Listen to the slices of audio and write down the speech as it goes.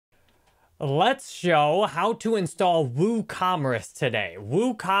Let's show how to install WooCommerce today.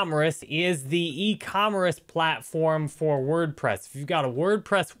 WooCommerce is the e-commerce platform for WordPress. If you've got a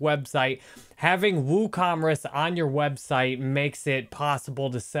WordPress website, having WooCommerce on your website makes it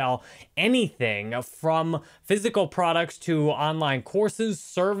possible to sell anything from physical products to online courses,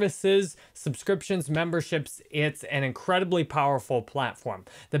 services, subscriptions, memberships. It's an incredibly powerful platform.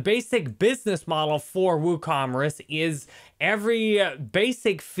 The basic business model for WooCommerce is every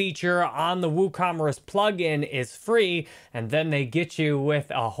basic feature on the WooCommerce plugin is free, and then they get you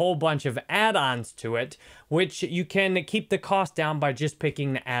with a whole bunch of add-ons to it, which you can keep the cost down by just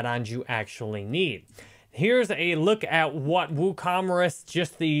picking the add-ons you actually need. Here's a look at what WooCommerce,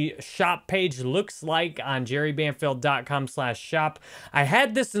 just the shop page, looks like on jerrybanfield.com/shop. I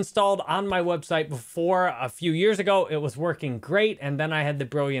had this installed on my website before a few years ago. It was working great, and then I had the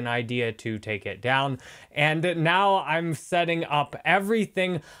brilliant idea to take it down. And now I'm setting up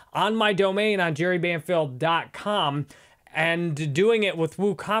everything on my domain on jerrybanfield.com and doing it with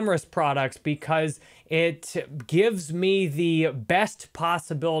WooCommerce products because it gives me the best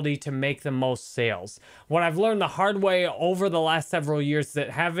possibility to make the most sales. What I've learned the hard way over the last several years is that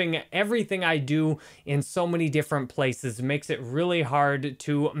having everything I do in so many different places makes it really hard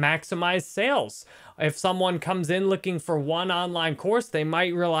to maximize sales. If someone comes in looking for one online course, they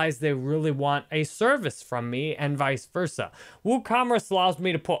might realize they really want a service from me and vice versa. WooCommerce allows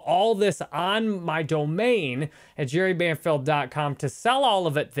me to put all this on my domain at jerrybanfield.com to sell all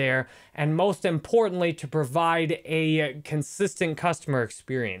of it there, and most importantly, to provide a consistent customer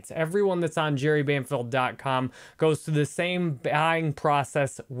experience. Everyone that's on jerrybanfield.com goes through the same buying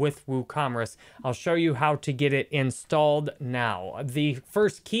process with WooCommerce. I'll show you how to get it installed now. The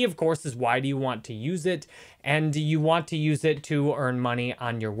first key, of course, is why do you want to use it? And you want to use it to earn money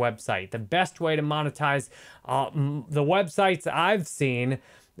on your website. The best way to monetize the websites I've seen,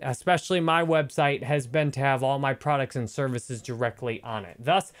 especially my website, has been to have all my products and services directly on it.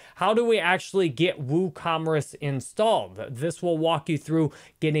 Thus, how do we actually get WooCommerce installed? This will walk you through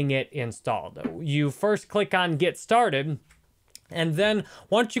getting it installed. You first click on Get Started. And then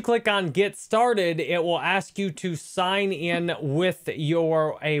once you click on Get Started, it will ask you to sign in with a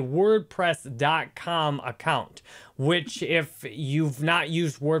WordPress.com account, which if you've not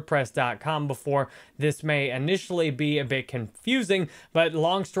used WordPress.com before, this may initially be a bit confusing, but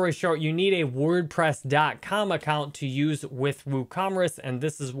long story short, you need a WordPress.com account to use with WooCommerce, and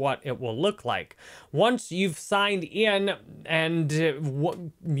this is what it will look like. Once you've signed in, and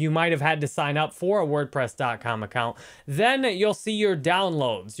you might have had to sign up for a WordPress.com account, then you'll see your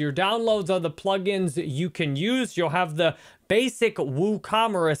downloads. Your downloads are the plugins you can use. You'll have the basic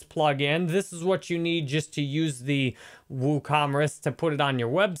WooCommerce plugin. This is what you need just to use the WooCommerce to put it on your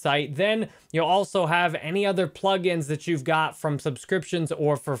website. Then you'll also have any other plugins that you've got from subscriptions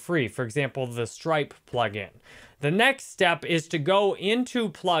or for free. For example, the Stripe plugin. The next step is to go into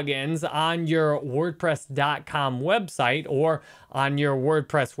plugins on your WordPress.com website or on your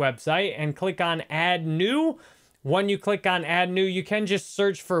WordPress website and click on Add New. When you click on Add New, you can just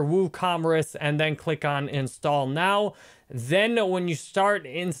search for WooCommerce and then click on Install Now. Then when you start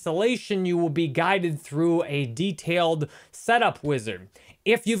installation, you will be guided through a detailed setup wizard.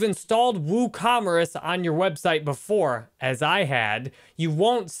 If you've installed WooCommerce on your website before, as I had, you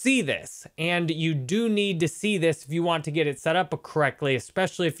won't see this. And you do need to see this if you want to get it set up correctly,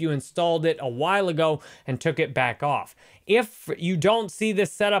 especially if you installed it a while ago and took it back off. If you don't see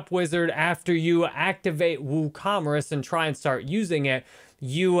this setup wizard after you activate WooCommerce and try and start using it,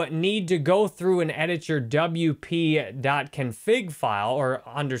 you need to go through and edit your wp.config file or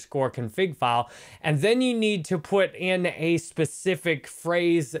 _config file, and then you need to put in a specific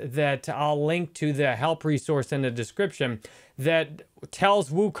phrase that I'll link to the help resource in the description that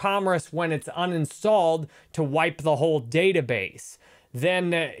tells WooCommerce when it's uninstalled to wipe the whole database.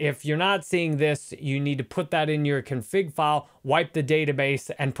 Then if you're not seeing this, you need to put that in your config file, wipe the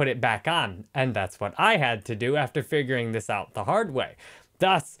database, and put it back on. And that's what I had to do after figuring this out the hard way.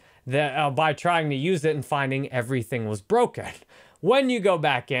 Thus, by trying to use it and finding everything was broken. When you go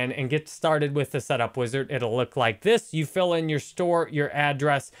back in and get started with the setup wizard, it'll look like this. You fill in your store, your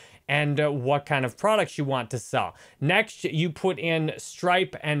address, and what kind of products you want to sell. Next, you put in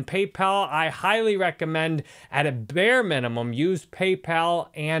Stripe and PayPal. I highly recommend, at a bare minimum, use PayPal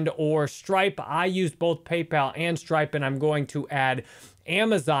and or Stripe. I used both PayPal and Stripe, and I'm going to add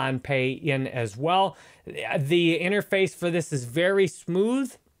Amazon Pay in as well. The interface for this is very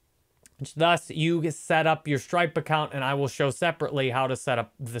smooth. Thus, you set up your Stripe account, and I will show separately how to set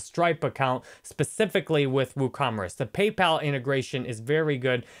up the Stripe account specifically with WooCommerce. The PayPal integration is very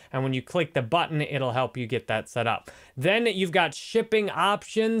good, and when you click the button, it'll help you get that set up. Then you've got shipping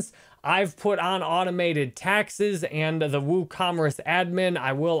options. I've put on automated taxes and the WooCommerce admin.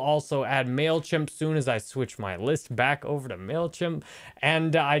 I will also add MailChimp soon as I switch my list back over to MailChimp.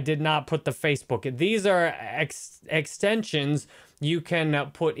 And I did not put the Facebook. These are extensions you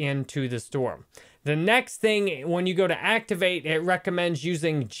can put into the store. The next thing, when you go to activate, it recommends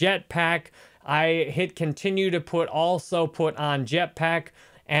using Jetpack. I hit continue to also put on Jetpack.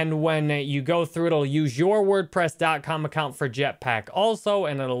 And when you go through, it'll use your WordPress.com account for Jetpack also,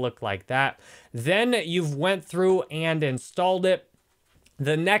 and it'll look like that. Then you've went through and installed it.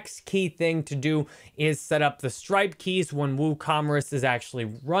 The next key thing to do is set up the Stripe keys when WooCommerce is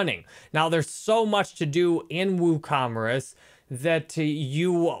actually running. Now, there's so much to do in WooCommerce that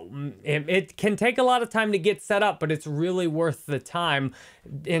it can take a lot of time to get set up, but it's really worth the time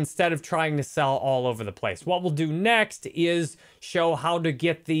instead of trying to sell all over the place. What we'll do next is show how to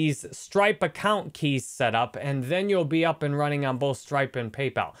get these Stripe account keys set up, and then you'll be up and running on both Stripe and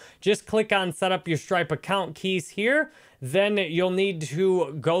PayPal. Just click on set up your Stripe account keys here. Then you'll need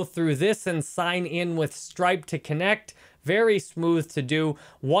to go through this and sign in with Stripe to connect. Very smooth to do.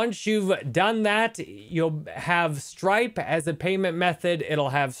 Once you've done that, you'll have Stripe as a payment method. It'll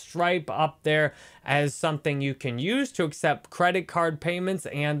have Stripe up there as something you can use to accept credit card payments,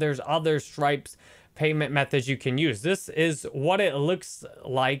 and there's other Stripe's payment methods you can use. This is what it looks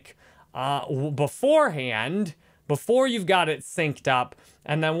like beforehand, before you've got it synced up.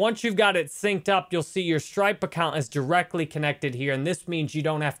 And then once you've got it synced up, you'll see your Stripe account is directly connected here. And this means you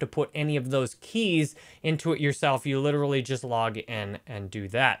don't have to put any of those keys into it yourself. You literally just log in and do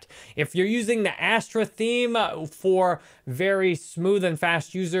that. If you're using the Astra theme for very smooth and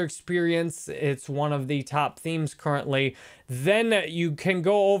fast user experience, it's one of the top themes currently, then you can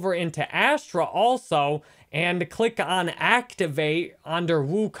go over into Astra also and click on activate under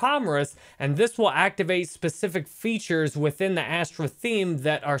WooCommerce, and this will activate specific features within the Astra theme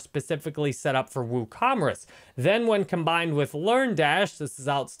that are specifically set up for WooCommerce. Then when combined with LearnDash, this is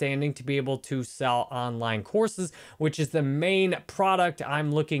outstanding to be able to sell online courses, which is the main product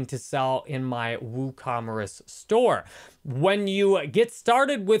I'm looking to sell in my WooCommerce store. When you get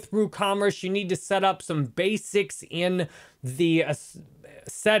started with WooCommerce, you need to set up some basics in the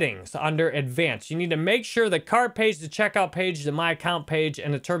settings under advanced. You need to make sure the cart page, the checkout page, the my account page,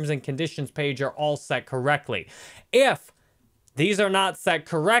 and the terms and conditions page are all set correctly. If these are not set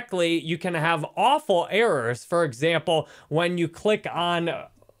correctly, you can have awful errors. For example, when you click on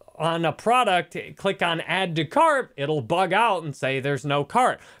a product, click on add to cart, it'll bug out and say there's no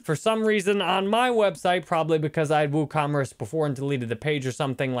cart. For some reason on my website, probably because I had WooCommerce before and deleted the page or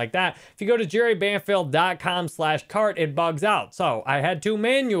something like that, if you go to jerrybanfield.com/cart, it bugs out. So I had to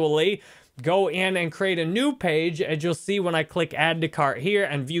manually go in and create a new page. As you'll see when I click add to cart here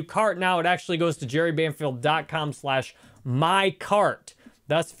and view cart now, it actually goes to jerrybanfield.com/mycart.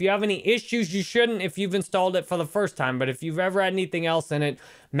 Thus, if you have any issues, you shouldn't if you've installed it for the first time. But if you've ever had anything else and it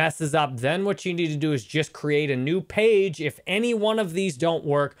messes up, then what you need to do is just create a new page. If any one of these don't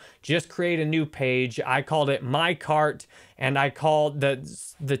work, just create a new page. I called it My Cart, and I called the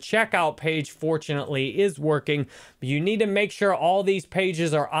checkout page, fortunately, is working. But you need to make sure all these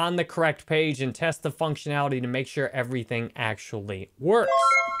pages are on the correct page and test the functionality to make sure everything actually works.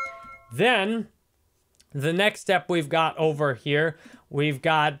 Then the next step we've got over here, we've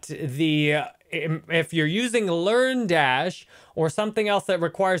got if you're using LearnDash or something else that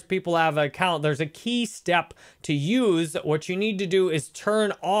requires people to have an account, there's a key step to use. What you need to do is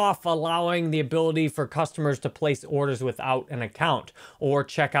turn off allowing the ability for customers to place orders without an account or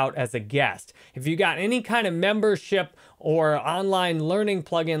check out as a guest. If you got any kind of membership or online learning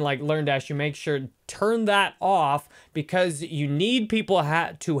plugin like LearnDash, you make sure turn that off, because you need people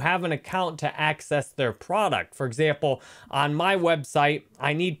to have an account to access their product. For example, on my website,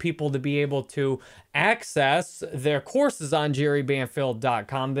 I need people to be able to access their courses on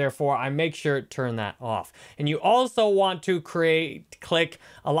jerrybanfield.com. Therefore, I make sure to turn that off. And you also want to click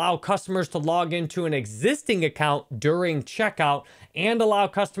allow customers to log into an existing account during checkout, and allow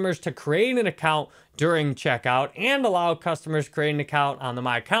customers to create an account during checkout, and allow customers to create an account on the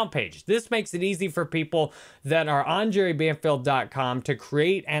My Account page. This makes it easy for people that are on jerrybanfield.com to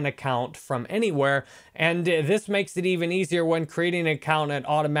create an account from anywhere. And this makes it even easier when creating an account. It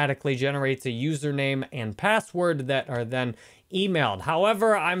automatically generates a username and password that are then emailed.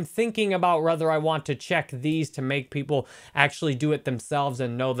 However, I'm thinking about whether I want to check these to make people actually do it themselves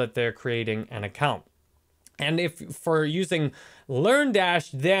and know that they're creating an account. And if for using LearnDash,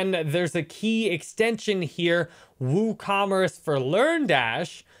 then there's a key extension here, WooCommerce for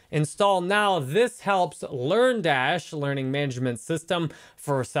LearnDash. Install now. This helps LearnDash, learning management system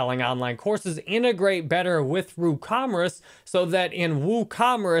for selling online courses, integrate better with WooCommerce so that in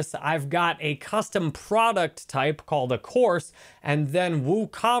WooCommerce, I've got a custom product type called a course, and then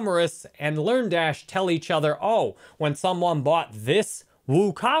WooCommerce and LearnDash tell each other, oh, when someone bought this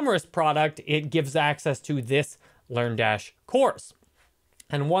WooCommerce product, it gives access to this LearnDash course.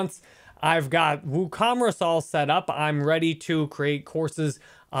 And once I've got WooCommerce all set up, I'm ready to create courses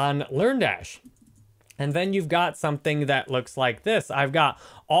on LearnDash. And then you've got something that looks like this. I've got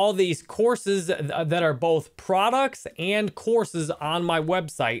all these courses that are both products and courses on my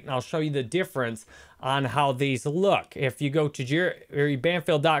website. And I'll show you the difference on how these look. If you go to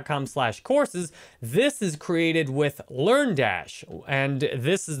jerrybanfield.com/courses, this is created with LearnDash. And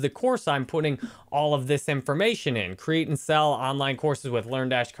this is the course I'm putting all of this information in. Create and sell online courses with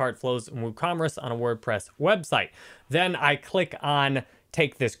LearnDash, cart flows, and WooCommerce on a WordPress website. Then I click on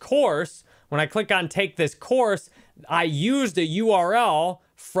take this course. When I click on take this course, I used a URL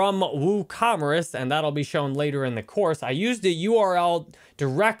from WooCommerce, and that'll be shown later in the course. I used a URL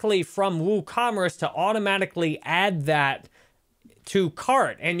directly from WooCommerce to automatically add that to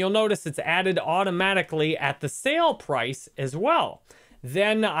cart. And you'll notice it's added automatically at the sale price as well.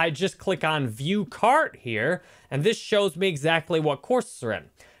 Then I just click on view cart here, and this shows me exactly what courses are in.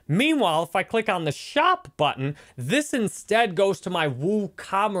 Meanwhile, if I click on the shop button, this instead goes to my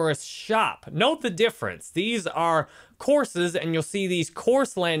WooCommerce shop. Note the difference. These are courses, and you'll see these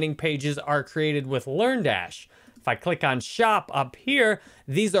course landing pages are created with LearnDash. If I click on shop up here,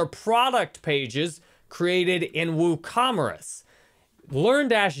 these are product pages created in WooCommerce.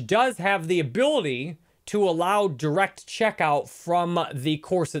 LearnDash does have the ability to allow direct checkout from the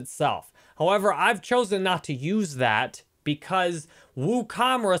course itself. However, I've chosen not to use that because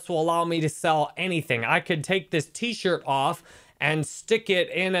WooCommerce will allow me to sell anything. I could take this t-shirt off and stick it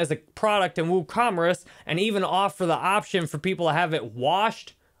in as a product in WooCommerce and even offer the option for people to have it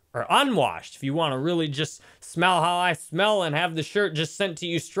washed or unwashed. If you want to really just smell how I smell and have the shirt just sent to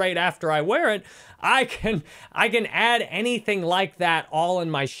you straight after I wear it, I can add anything like that all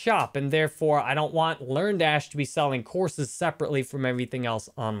in my shop, and therefore I don't want LearnDash to be selling courses separately from everything else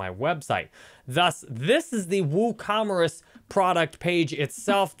on my website. Thus, this is the WooCommerce product page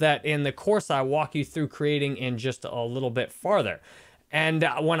itself that in the course I walk you through creating in just a little bit farther. And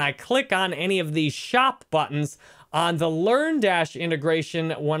when I click on any of these shop buttons on the LearnDash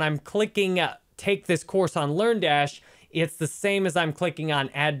integration, when I'm clicking take this course on LearnDash, it's the same as I'm clicking on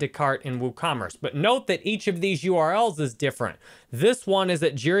add to cart in WooCommerce. But note that each of these URLs is different. This one is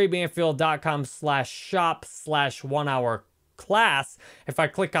at jerrybanfield.com/shop/1-hour class. If I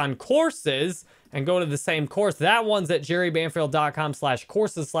click on courses and go to the same course, that one's at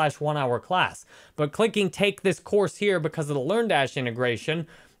jerrybanfield.com/courses/1-hour class. But clicking take this course here because of the LearnDash integration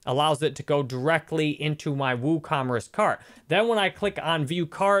allows it to go directly into my WooCommerce cart. Then when I click on view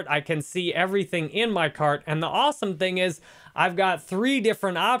cart, I can see everything in my cart. And the awesome thing is I've got 3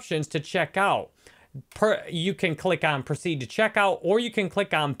 different options to check out. You can click on proceed to checkout, or you can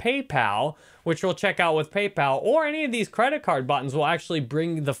click on PayPal, which will check out with PayPal, or any of these credit card buttons will actually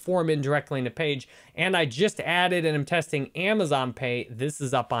bring the form in directly into page. And I just added and I'm testing Amazon Pay. This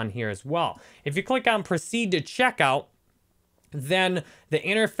is up on here as well. If you click on proceed to checkout, then the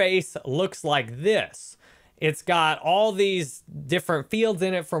interface looks like this. It's got all these different fields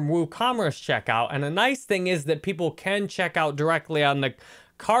in it from WooCommerce checkout. And the nice thing is that people can check out directly on the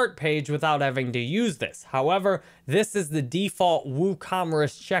cart page without having to use this. However, this is the default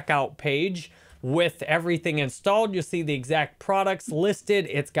WooCommerce checkout page with everything installed. You'll see the exact products listed.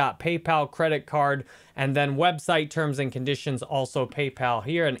 It's got PayPal, credit card, and then website terms and conditions, also PayPal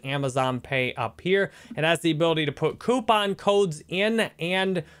here and Amazon Pay up here. It has the ability to put coupon codes in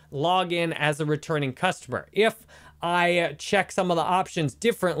and log in as a returning customer. If I check some of the options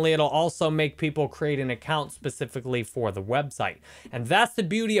differently, it'll also make people create an account specifically for the website. And that's the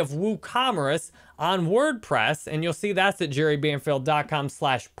beauty of WooCommerce on WordPress. And you'll see that's at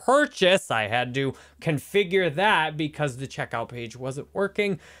jerrybanfield.com/purchase. I had to configure that because the checkout page wasn't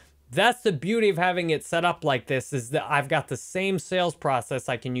working. That's the beauty of having it set up like this, is that I've got the same sales process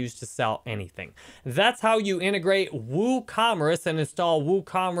I can use to sell anything. That's how you integrate WooCommerce and install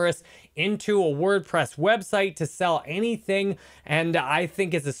WooCommerce into a WordPress website to sell anything. And I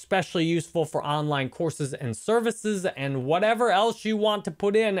think it's especially useful for online courses and services and whatever else you want to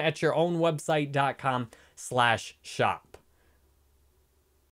put in at your own website.com/shop.